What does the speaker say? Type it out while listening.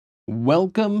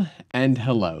Welcome and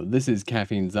hello. This is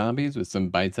Caffeine Zombies with some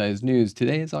bite-sized news.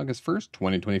 Today is August 1st,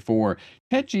 2024.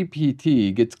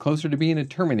 ChatGPT gets closer to being a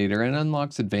Terminator and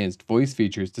unlocks advanced voice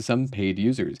features to some paid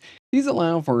users. These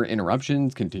allow for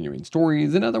interruptions, continuing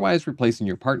stories, and otherwise replacing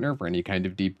your partner for any kind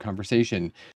of deep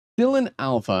conversation. Still in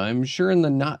alpha, I'm sure in the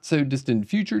not-so-distant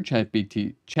future,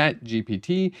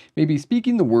 ChatGPT may be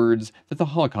speaking the words that the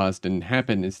Holocaust didn't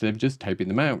happen instead of just typing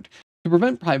them out. To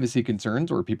prevent privacy concerns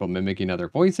or people mimicking other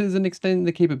voices and extend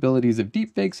the capabilities of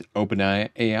deepfakes,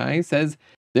 OpenAI says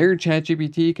their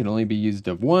ChatGPT can only be used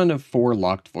of one of four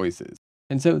locked voices.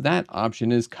 And so that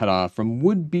option is cut off from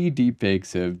would-be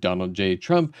deepfakes of Donald J.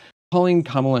 Trump calling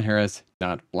Kamala Harris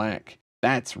not black.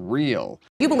 That's real.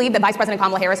 You believe that Vice President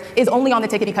Kamala Harris is only on the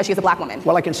ticket because she is a black woman?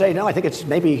 Well, I can say no. I think it's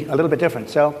maybe a little bit different.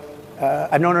 So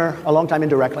I've known her a long time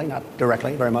indirectly, not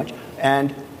directly very much.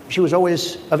 And she was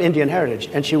always of Indian heritage,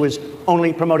 and she was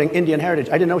only promoting Indian heritage.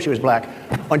 I didn't know she was black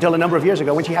until a number of years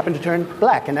ago when she happened to turn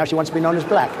black, and now she wants to be known as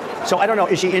black. So I don't know,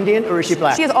 is she Indian or is she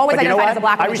black? She has always identified as a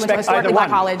black woman. I respect either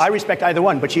one. I respect either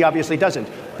one, but she obviously doesn't,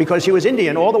 because she was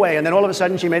Indian all the way, and then all of a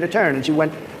sudden she made a turn, and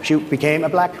she became a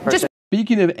black person.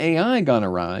 Speaking of AI gone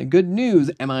awry, good news,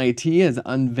 MIT has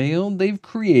unveiled they've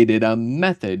created a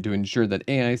method to ensure that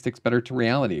AI sticks better to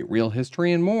reality, real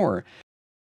history, and more.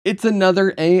 It's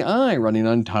another AI running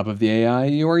on top of the AI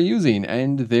you are using,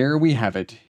 and there we have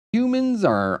it. Humans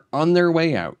are on their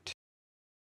way out.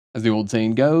 As the old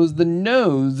saying goes, the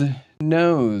nose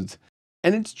knows.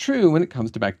 And it's true when it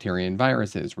comes to bacteria and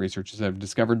viruses. Researchers have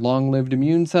discovered long-lived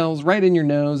immune cells right in your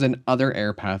nose and other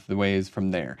air pathways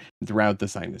from there, and throughout the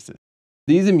sinuses.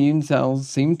 These immune cells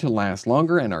seem to last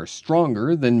longer and are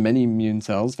stronger than many immune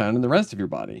cells found in the rest of your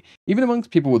body. Even amongst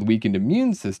people with weakened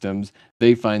immune systems,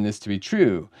 they find this to be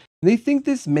true. They think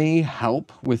this may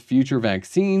help with future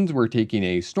vaccines where taking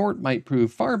a snort might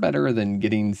prove far better than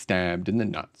getting stabbed in the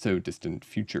not-so-distant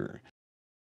future.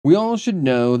 We all should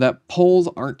know that polls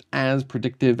aren't as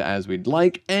predictive as we'd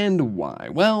like, and why?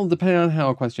 Well, depending on how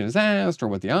a question is asked or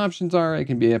what the options are, it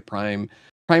can be a primer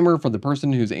for the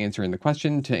person who's answering the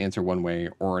question to answer one way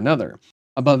or another.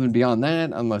 Above and beyond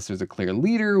that, unless there's a clear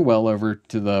leader, well over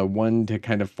to the 1 to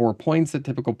kind of 4 points that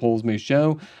typical polls may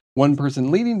show, one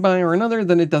person leading by or another,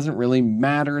 then it doesn't really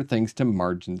matter thanks to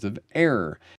margins of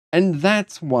error. And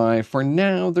that's why, for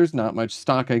now, there's not much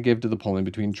stock I give to the polling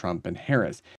between Trump and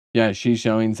Harris. Yeah, she's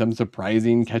showing some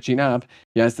surprising catching up.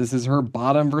 Yes, this is her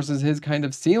bottom versus his kind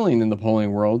of ceiling in the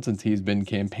polling world since he's been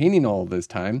campaigning all this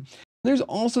time. There's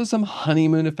also some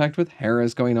honeymoon effect with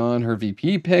Harris going on, her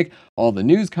VP pick, all the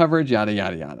news coverage, yada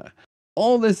yada yada.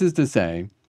 All this is to say,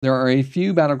 there are a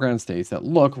few battleground states that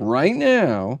look right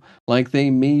now like they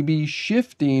may be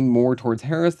shifting more towards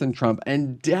Harris than Trump,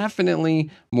 and definitely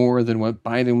more than what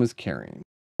Biden was carrying.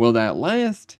 Will that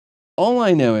last? All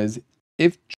I know is,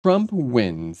 if Trump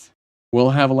wins,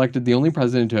 we'll have elected the only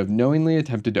president to have knowingly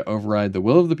attempted to override the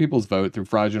will of the people's vote through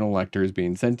fraudulent electors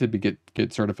being sent to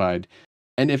get certified.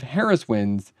 And if Harris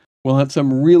wins, we'll have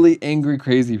some really angry,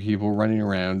 crazy people running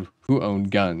around who own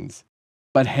guns.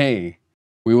 But hey,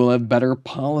 we will have better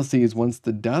policies once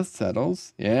the dust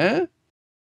settles, yeah?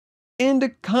 And a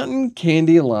cotton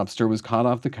candy lobster was caught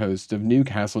off the coast of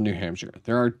Newcastle, New Hampshire.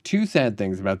 There are two sad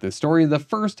things about this story. The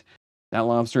first, that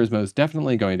lobster is most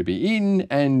definitely going to be eaten,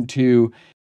 and two,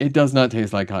 it does not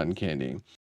taste like cotton candy.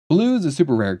 Blue is a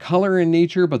super rare color in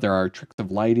nature, but there are tricks of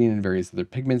lighting and various other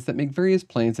pigments that make various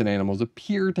plants and animals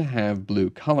appear to have blue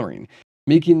coloring,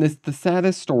 making this the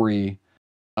saddest story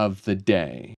of the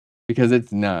day, because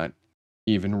it's not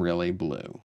even really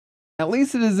blue. At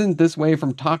least it isn't this way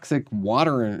from toxic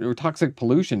water or toxic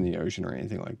pollution in the ocean or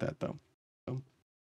anything like that, though.